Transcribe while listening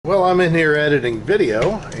Well, I'm in here editing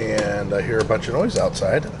video, and I hear a bunch of noise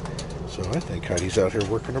outside. So I think Heidi's out here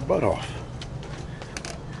working her butt off.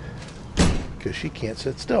 Because she can't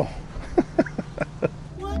sit still.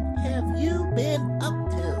 What have you been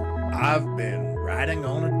up to? I've been riding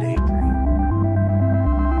on a daydream.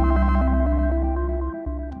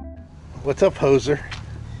 What's up, hoser?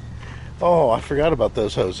 Oh, I forgot about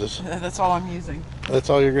those hoses. That's all I'm using. That's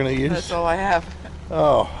all you're going to use? That's all I have.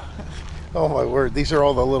 Oh my word. These are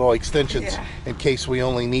all the little extensions, Yeah. in case we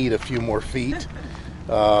only need a few more feet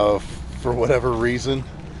for whatever reason.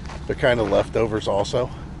 They're kind of leftovers also.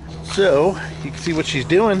 So, you can see what she's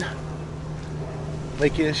doing.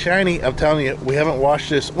 Making it shiny. I'm telling you, we haven't washed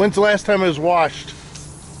this. When's the last time it was washed?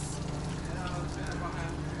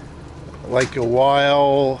 Like a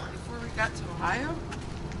while. Before we got to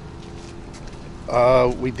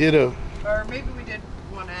Ohio? We did a... Or maybe we did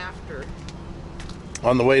one after.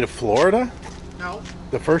 On the way to Florida? No.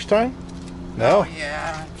 The first time? No? Oh,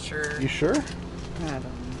 yeah, I'm sure. You sure? I don't know.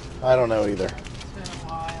 I don't know either. It's been a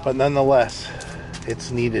while. But nonetheless, it's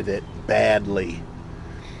needed it badly.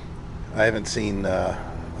 I haven't seen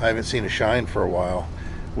a shine for a while.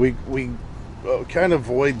 We kind of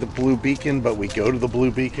avoid the blue beacon, but we go to the blue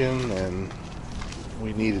beacon, and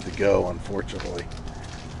we needed to go, unfortunately.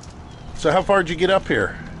 So how far did you get up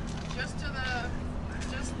here? Just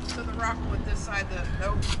to the rock with this side that,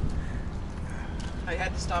 nope. I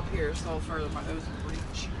had to stop here, so further my hose would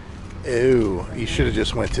reach. Ew, you should have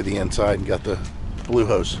just went to the inside and got the blue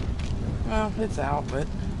hose. Well, it's out, but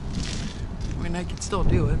I mean, I could still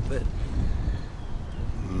do it, but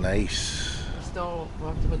Nice. still will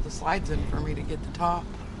have to put the slides in for me to get the top.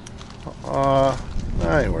 I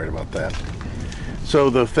ain't worried about that. So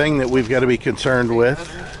the thing that we've got to be concerned with,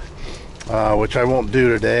 which I won't do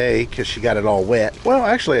today because she got it all wet. Well,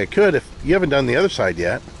 actually I could if you haven't done the other side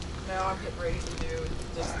yet. No, I'm getting ready to do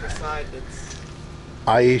just the side that's...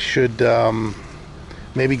 I should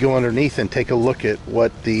maybe go underneath and take a look at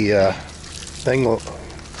what the thing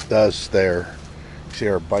does there. You see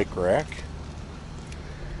our bike rack?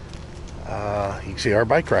 You can see our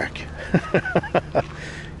bike rack.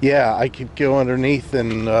 Yeah, I could go underneath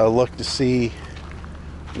and look to see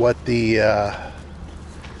what the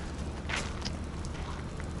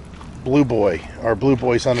our blue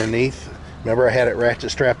boy's underneath. Remember I had it ratchet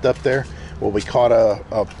strapped up there? Well, we caught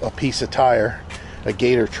a piece of tire, a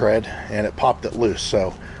gator tread, and it popped it loose.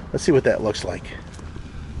 So let's see what that looks like.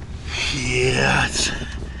 Yeah, it's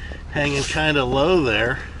hanging kind of low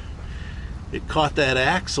there. It caught that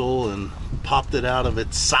axle and popped it out of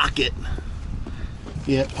its socket.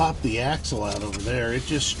 Yeah, it popped the axle out over there. It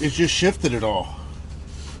just shifted it all.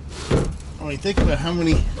 I mean, think about how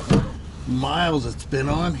many miles it's been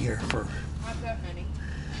on here for. Not that many.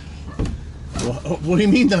 Well, what do you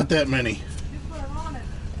mean not that many? You put it on in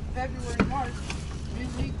February, March,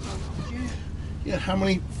 June, June. Yeah, how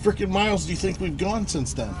many freaking miles do you think we've gone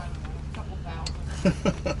since then? A couple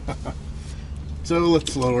thousand. So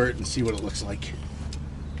let's lower it and see what it looks like.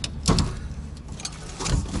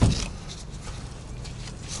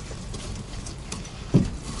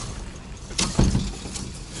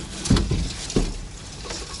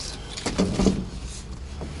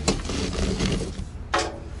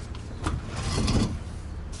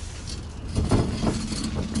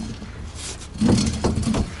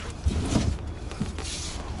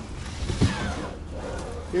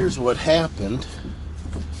 Here's what happened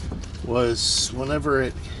was whenever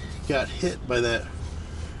it got hit by that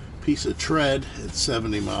piece of tread at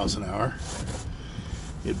 70 miles an hour,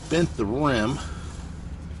 it bent the rim.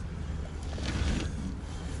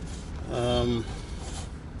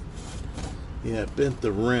 Yeah, it bent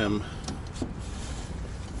the rim,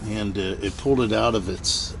 and it pulled it out of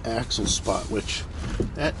its axle spot, which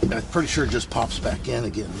I'm pretty sure just pops back in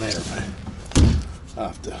again there. But I'll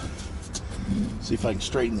have to see if I can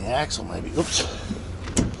straighten the axle maybe. Oops.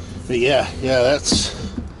 But yeah, that's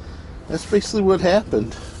basically what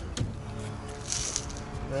happened.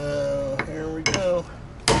 Here we go.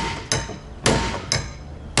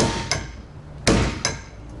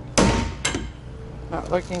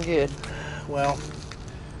 Not looking good. Well,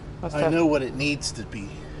 I know what it needs to be.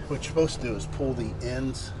 What you're supposed to do is pull the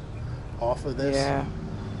ends off of this. Yeah.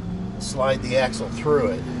 Slide the axle through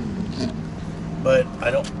it. But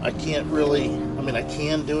I can't really, I mean, I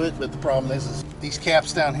can do it, but the problem is these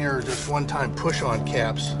caps down here are just one-time push-on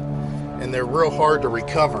caps, and they're real hard to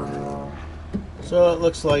recover. So it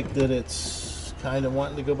looks like that it's kind of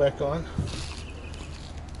wanting to go back on.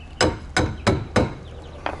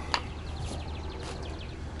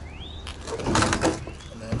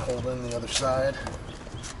 And then hold in the other side.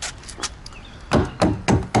 And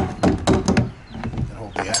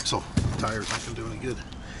hold the axle. The tire's not going to do any good.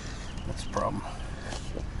 That's the problem.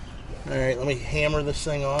 Alright, let me hammer this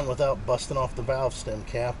thing on without busting off the valve stem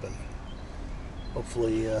cap, and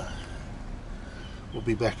hopefully we'll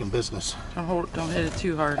be back in business. Don't hit it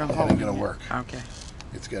too hard. It ain't going to work. Okay.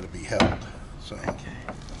 It's got to be held. So, Okay.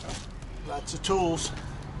 lots of tools.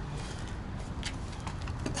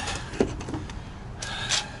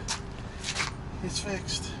 It's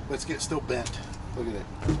fixed. Let's get still bent. Look at it.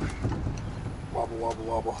 Wobble, wobble,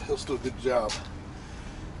 wobble. He'll still do the job.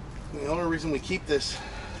 The only reason we keep this,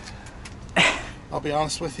 I'll be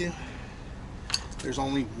honest with you, there's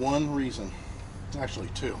only one reason. Actually,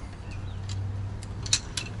 two.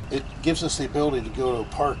 It gives us the ability to go to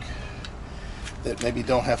a park that maybe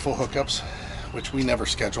don't have full hookups, which we never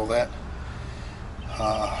schedule that.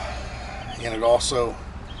 And it also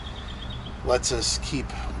lets us keep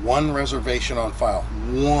one reservation on file,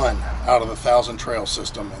 one out of the 1,000 trail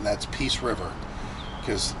system, and that's Peace River,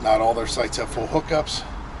 because not all their sites have full hookups.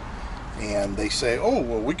 And they say, oh,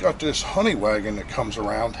 well, we got this honey wagon that comes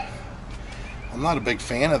around. I'm not a big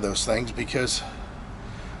fan of those things because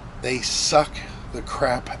they suck the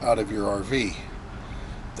crap out of your RV.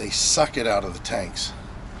 They suck it out of the tanks.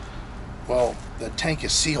 Well, the tank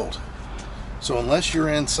is sealed. So unless you're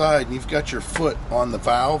inside and you've got your foot on the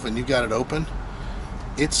valve and you got it open,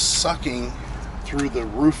 it's sucking through the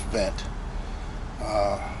roof vent.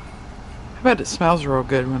 I bet it smells real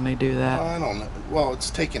good when they do that. I don't know. Well, it's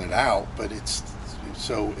taking it out, but it's,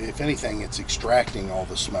 so if anything, it's extracting all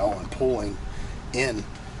the smell and pulling in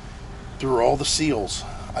through all the seals.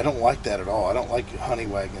 I don't like that at all. I don't like honey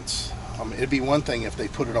wagons. It'd be one thing if they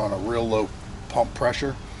put it on a real low pump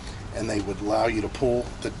pressure and they would allow you to pull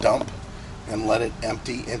the dump and let it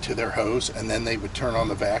empty into their hose, and then they would turn on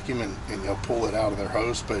the vacuum and you know, pull it out of their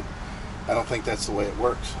hose. But I don't think that's the way it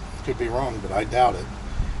works. Could be wrong, but I doubt it.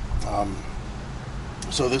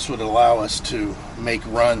 So this would allow us to make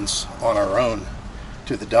runs on our own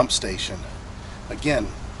to the dump station. Again,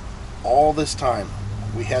 all this time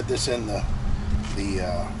we had this in the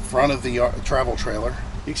front of the travel trailer.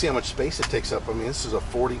 You can see how much space it takes up. I mean, this is a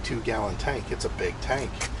 42-gallon tank. It's a big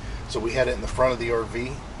tank. So we had it in the front of the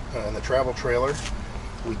RV, in the travel trailer.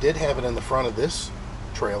 We did have it in the front of this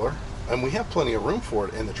trailer, and we have plenty of room for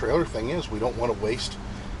it. And the trailer thing is, we don't want to waste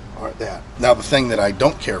that. Now, the thing that I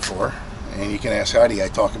don't care for, and you can ask Heidi, I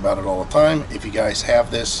talk about it all the time. If you guys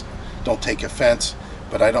have this, don't take offense,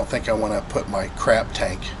 but I don't think I want to put my crap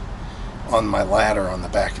tank on my ladder on the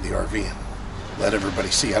back of the RV and let everybody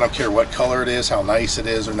see. I don't care what color it is, how nice it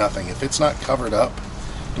is, or nothing. If it's not covered up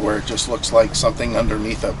to where it just looks like something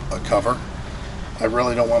underneath a cover, I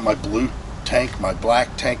really don't want my blue tank, my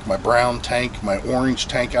black tank, my brown tank, my orange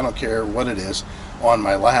tank, I don't care what it is, on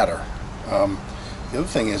my ladder. The other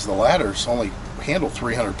thing is the ladders only handle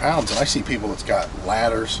 300 pounds, and I see people that's got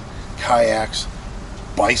ladders, kayaks,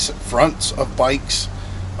 fronts of bikes,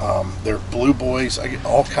 they're blue boys. I get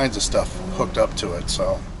all kinds of stuff hooked up to it.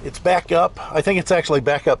 So it's back up. I think it's actually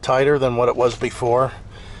back up tighter than what it was before.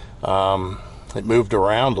 It moved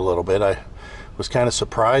around a little bit. I was kind of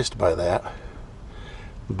surprised by that,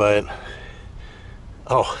 but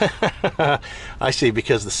oh, I see,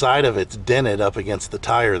 because the side of it's dented up against the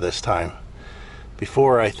tire this time.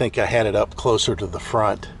 Before, I think I had it up closer to the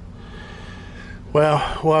front.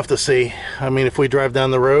 Well, we'll have to see. I mean, if we drive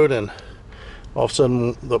down the road and all of a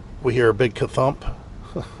sudden we hear a big ka-thump,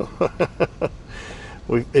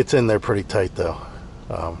 it's in there pretty tight though.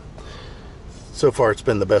 So far it's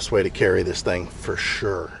been the best way to carry this thing for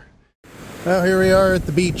sure. Well, here we are at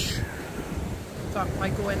the beach. Talk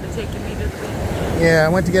Michael into taking me to the beach. Yeah, I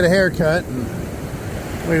went to get a haircut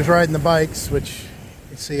and we was riding the bikes, which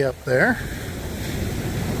you see up there.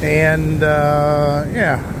 And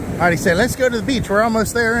yeah, Heidi said, let's go to the beach. We're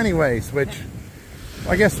almost there anyways, which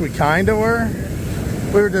I guess we kind of were.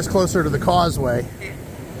 We were just closer to the causeway.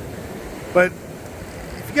 But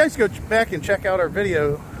if you guys go back and check out our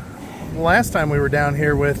video, last time we were down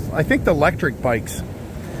here with, I think, the electric bikes,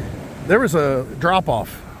 there was a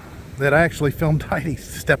drop-off that I actually filmed Heidi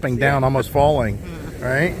stepping down, almost falling,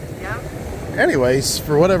 right? Yeah. Anyways,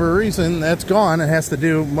 for whatever reason, that's gone. It has to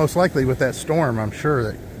do most likely with that storm, I'm sure,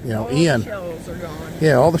 that, you know, Ian. All the shells are gone.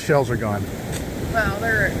 Yeah, all the shells are gone. Well,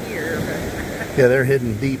 they're here, but Yeah, they're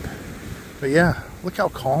hidden deep. But yeah, look how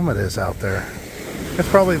calm it is out there. That's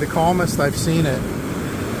probably the calmest I've seen it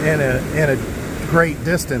in a great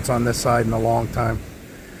distance on this side in a long time.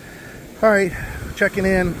 All right, checking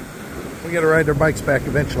in. We got to ride our bikes back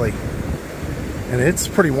eventually. And it's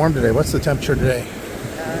pretty warm today. What's the temperature today?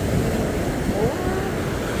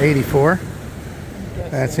 84?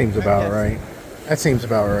 That seems about right. That seems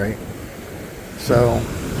about right. So,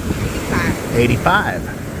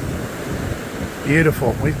 85.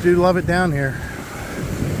 Beautiful. We do love it down here.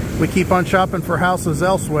 We keep on shopping for houses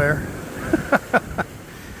elsewhere.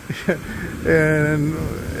 And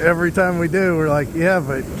every time we do, we're like, yeah,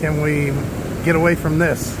 but can we get away from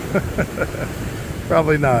this?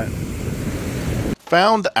 Probably not.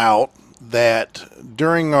 Found out that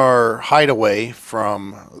during our hideaway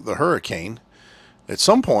from the hurricane, at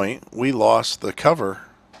some point we lost the cover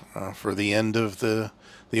for the end of the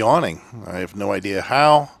awning. I have no idea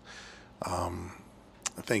how.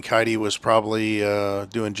 I think Heidi was probably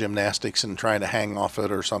doing gymnastics and trying to hang off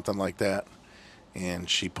it or something like that, and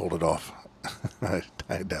she pulled it off.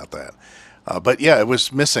 I doubt that. But yeah, it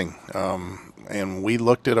was missing. And we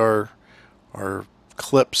looked at our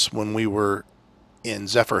clips when we were in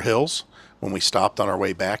Zephyr Hills, when we stopped on our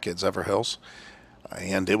way back at Zephyr Hills,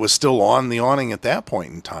 and it was still on the awning at that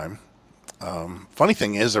point in time. Funny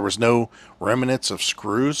thing is, there was no remnants of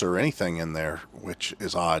screws or anything in there, which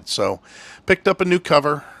is odd. So picked up a new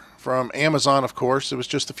cover from Amazon, of course. It was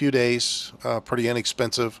just a few days, pretty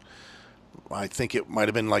inexpensive. I think it might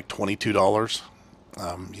have been like $22.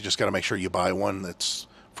 You just got to make sure you buy one that's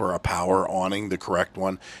for a power awning, the correct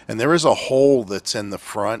one. And there is a hole that's in the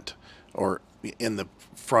front, or in the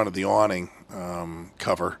front of the awning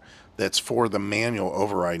cover, that's for the manual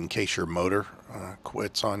override in case your motor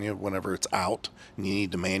quits on you whenever it's out and you need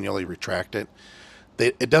to manually retract it.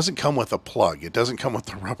 It doesn't come with a plug. It doesn't come with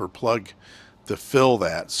the rubber plug to fill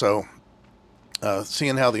that. So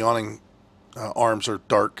seeing how the awning arms are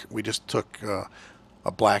dark, we just took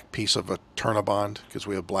a black piece of a Turnabond, because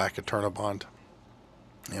we have black Turnabond,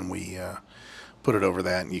 and we put it over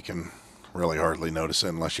that, and you can really hardly notice it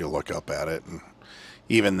unless you look up at it. And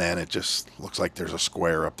even then, it just looks like there's a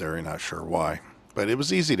square up there. You're not sure why, but it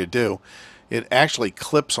was easy to do. It actually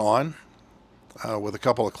clips on with a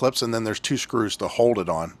couple of clips, and then there's 2 screws to hold it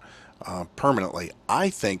on permanently. I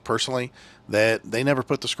think personally that they never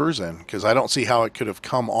put the screws in, because I don't see how it could have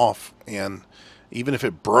come off, and even if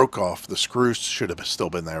it broke off, the screws should have still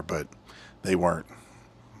been there, but they weren't.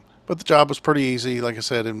 But the job was pretty easy, like I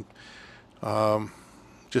said, and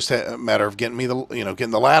just a matter of getting me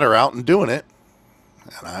getting the ladder out and doing it,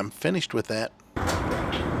 and I'm finished with that.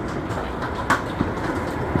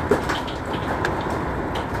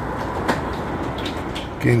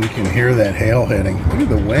 Again, you can hear that hail hitting. Look at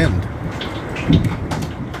the wind.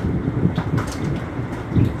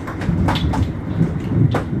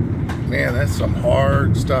 Man, that's some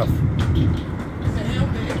hard stuff.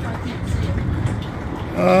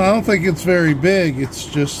 I don't think it's very big. It's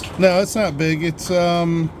just, no, it's not big. It's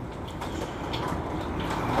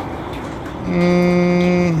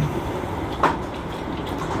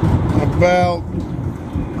about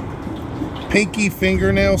pinky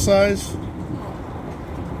fingernail size.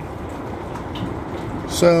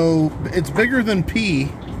 So it's bigger than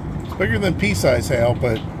pea. It's bigger than pea size hail,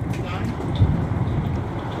 but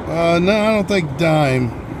no, I don't think dime.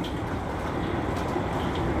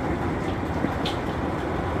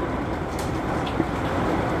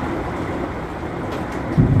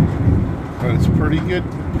 But it's pretty good,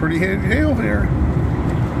 pretty heavy hail here.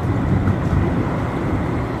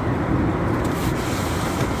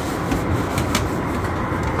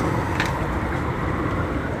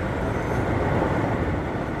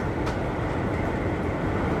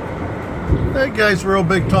 That guy's real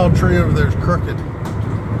big tall tree over there is crooked.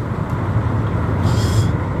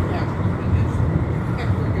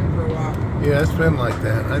 Yeah, it's been like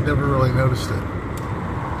that. I never really noticed it.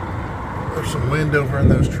 There's some wind over in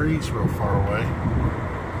those trees real far away.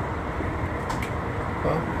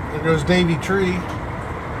 Well, there goes Davy Tree.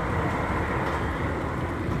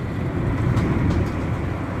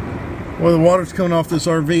 Well, the water's coming off this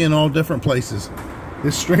RV in all different places.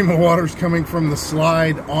 This stream of water's coming from the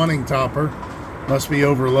slide awning topper. Must be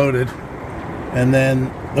overloaded. And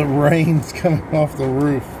then the rain's coming off the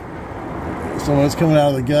roof. Some of it's coming out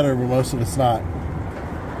of the gutter, but most of it's not.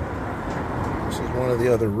 This is one of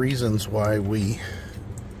the other reasons why we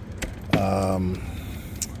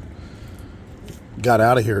got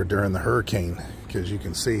out of here during the hurricane, because you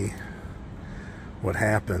can see what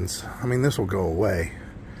happens. I mean, this will go away.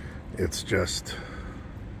 It's just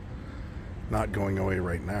not going away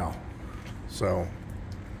right now. So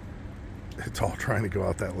it's all trying to go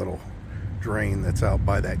out that little drain that's out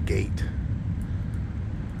by that gate.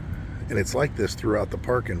 And it's like this throughout the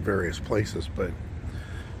park in various places, but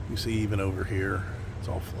you see even over here, it's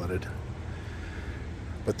all flooded.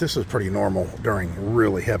 But this is pretty normal during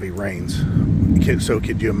really heavy rains. So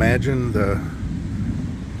could you imagine the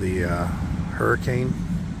hurricane?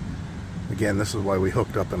 Again, this is why we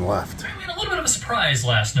hooked up and left. I mean, a little bit of a surprise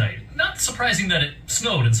last night. not surprising that it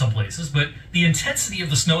snowed in some places, but the intensity of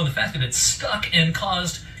the snow and the fact that it stuck and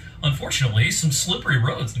caused, unfortunately, some slippery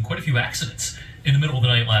roads and quite a few accidents in the middle of the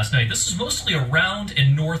night last night. This is mostly around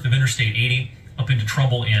and north of Interstate 80, up into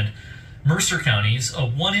Trumbull and Mercer counties.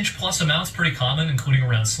 1 inch plus amounts pretty common, including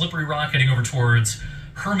around Slippery Rock, heading over towards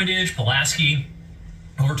Hermitage, Pulaski,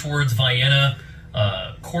 over towards Vienna,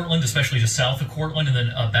 Cortland, especially just south of Cortland, and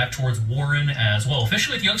then back towards Warren as well.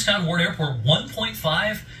 Officially at the Youngstown Warren Airport,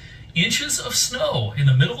 1.5 inches of snow in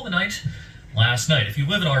the middle of the night last night. If you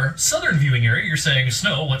live in our southern viewing area, you're saying,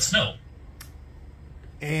 snow, what snow?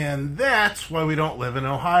 And that's why we don't live in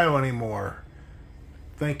Ohio anymore.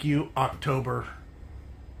 Thank you, October.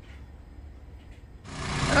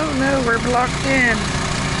 Oh no, we're blocked in.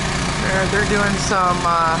 They're doing some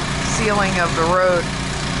sealing of the road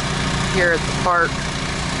here at the park.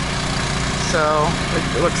 So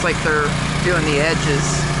it looks like they're doing the edges.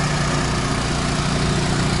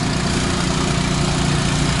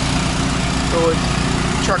 So the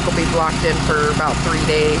truck will be blocked in for about 3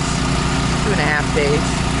 days, 2.5 days.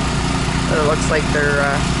 So it looks like they're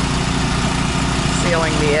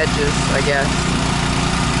sealing the edges, I guess.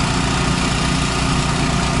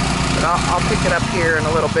 I'll pick it up here in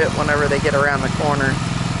a little bit whenever they get around the corner.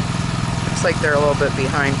 Looks like they're a little bit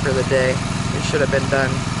behind for the day. It should have been done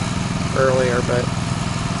earlier, but...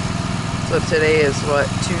 So today is, what,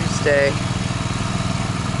 Tuesday?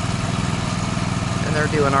 And they're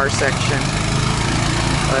doing our section.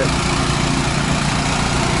 But...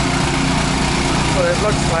 what it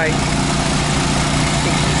looks like.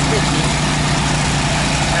 Sticky, sticky.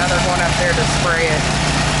 Now they're going up there to spray it.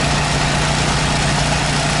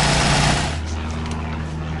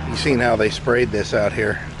 You seen how they sprayed this out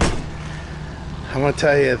here. I'm gonna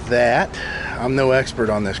tell you that I'm no expert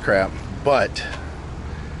on this crap, but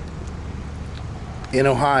in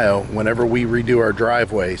Ohio, whenever we redo our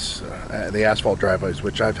driveways, the asphalt driveways,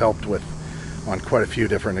 which I've helped with on quite a few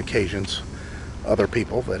different occasions, other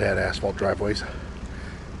people that had asphalt driveways,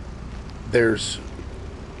 there's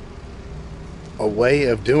a way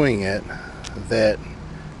of doing it that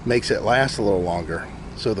makes it last a little longer.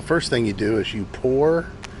 So the first thing you do is you pour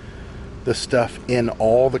the stuff in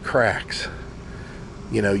all the cracks.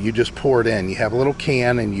 You know, you just pour it in. You have a little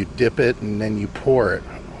can and you dip it and then you pour it,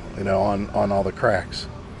 you know, on all the cracks.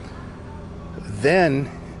 Then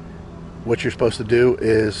what you're supposed to do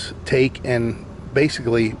is take and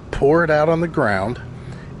basically pour it out on the ground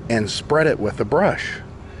and spread it with a brush,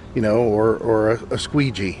 you know, or a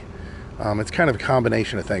squeegee. It's kind of a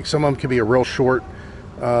combination of things. Some of them can be a real short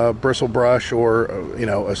bristle brush or, you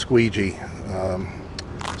know, a squeegee.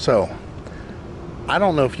 So I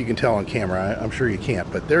don't know if you can tell on camera, I'm sure you can't,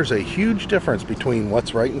 but there's a huge difference between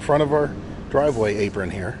what's right in front of our driveway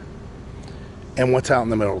apron here and what's out in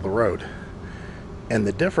the middle of the road. And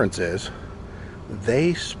the difference is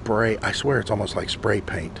they spray, I swear it's almost like spray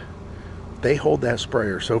paint. They hold that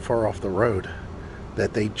sprayer so far off the road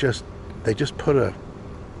that they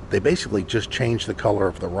basically just change the color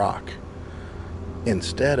of the rock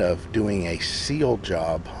instead of doing a seal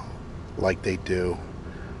job like they do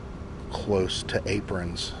close to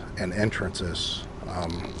aprons and entrances.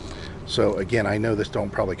 So again, I know this don't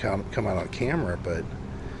probably come out on camera, but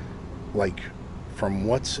like from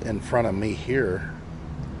what's in front of me here,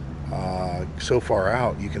 so far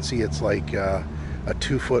out, you can see it's like a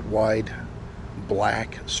 2 foot wide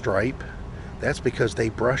black stripe. That's because they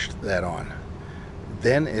brushed that on.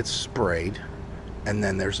 Then it's sprayed, and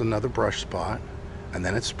then there's another brush spot, and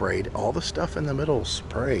then it's sprayed. All the stuff in the middle is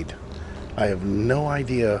sprayed. I have no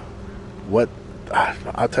idea what,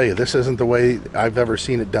 I'll tell you, this isn't the way I've ever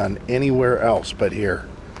seen it done anywhere else but here.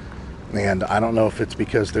 And I don't know if it's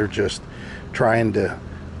because they're just trying to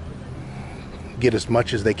get as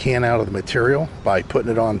much as they can out of the material by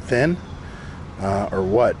putting it on thin, or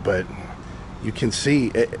what, but you can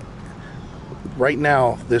see it, right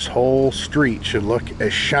now this whole street should look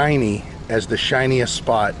as shiny as the shiniest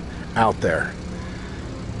spot out there,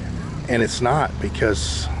 and it's not,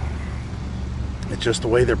 because it's just the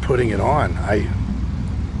way they're putting it on.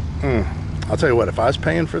 I'll tell you what, if I was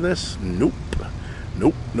paying for this, nope.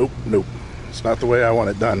 It's not the way I want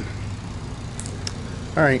it done.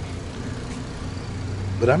 Alright,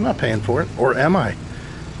 but I'm not paying for it, or am I?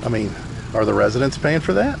 I mean, are the residents paying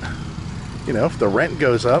for that? You know, if the rent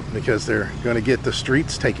goes up because they're going to get the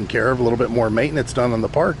streets taken care of, a little bit more maintenance done on the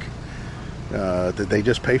park, did they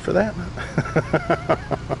just pay for that?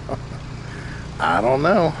 I don't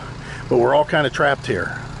know. But we're all kind of trapped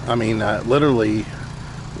here. I mean, literally,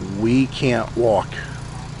 we can't walk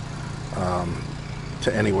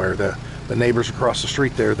to anywhere. The neighbors across the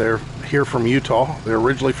street there, they're here from Utah. They're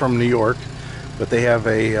originally from New York. but they have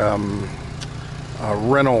a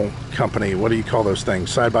rental company. What do you call those things?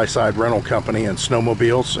 Side-by-side rental company and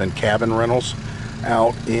snowmobiles and cabin rentals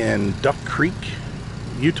out in Duck Creek,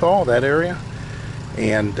 Utah, that area.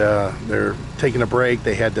 And they're taking a break.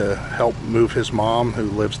 They had to help move his mom, who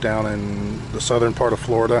lives down in the southern part of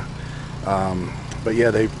Florida. But yeah,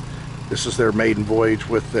 this is their maiden voyage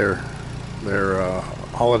with their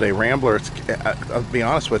holiday Rambler. I'll be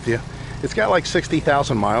honest with you, it's got like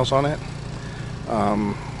 60,000 miles on it.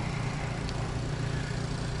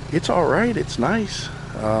 It's all right. It's nice.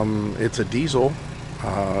 It's a diesel.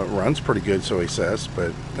 Runs pretty good, so he says,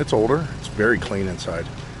 but it's older. It's very clean inside.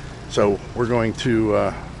 So we're going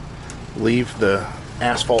to leave the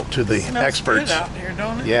asphalt to the experts. Good out here,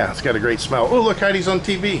 don't it? Yeah, it's got a great smell. Oh, look, Heidi's on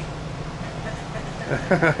TV.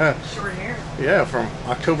 Short hair. Yeah, from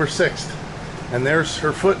October 6th. And there's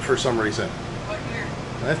her foot for some reason. What year?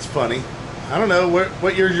 That's funny. I don't know.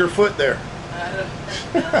 What year's your foot there?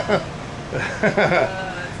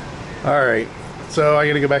 All right. So I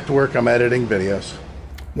got to go back to work. I'm editing videos.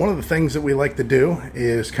 One of the things that we like to do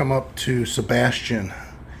is come up to Sebastian.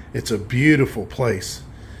 It's a beautiful place.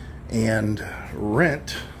 And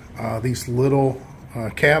rent these little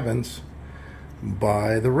cabins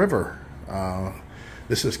by the river.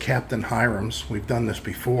 This is Captain Hiram's. We've done this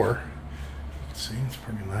before. Let's see, it's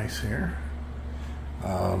pretty nice here.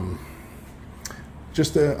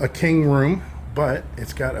 Just a king room, but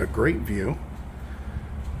it's got a great view.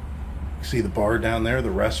 You see the bar down there,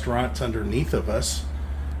 the restaurant's underneath of us,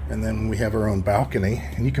 and then we have our own balcony,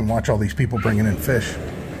 and you can watch all these people bringing in fish,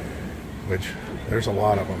 which there's a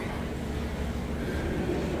lot of them.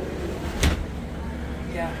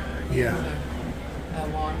 Yeah. A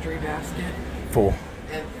laundry basket. Full.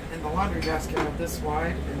 And the laundry basket about this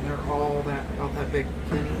wide, and they're all about that big.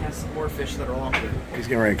 And he has some more fish that are longer. He's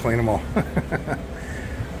getting ready to clean them all.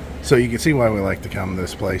 So you can see why we like to come to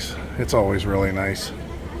this place. It's always really nice.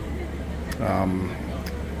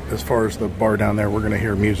 As far as the bar down there, we're going to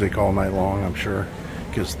hear music all night long, I'm sure,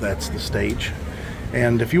 because that's the stage.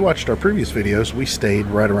 And if you watched our previous videos, we stayed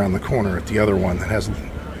right around the corner at the other one that has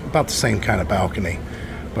about the same kind of balcony.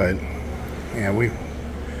 But yeah, we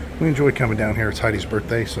enjoy coming down here. It's Heidi's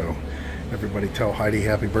birthday, so everybody tell Heidi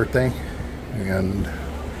happy birthday, and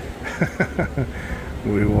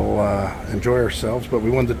we will enjoy ourselves. But we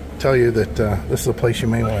wanted to tell you that this is a place you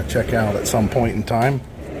may want to check out at some point in time.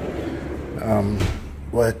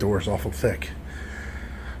 Well, that door's awful thick.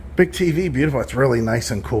 Big TV, beautiful. It's really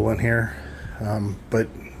nice and cool in here. But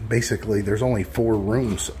basically, there's only 4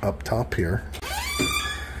 rooms up top here. You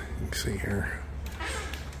can see here.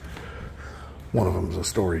 One of them is a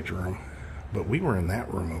storage room, but we were in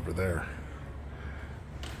that room over there.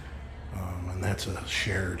 And that's a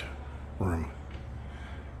shared room.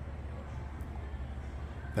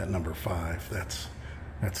 That number 5, that's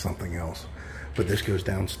something else. But this goes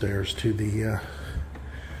downstairs to the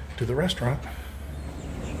restaurant.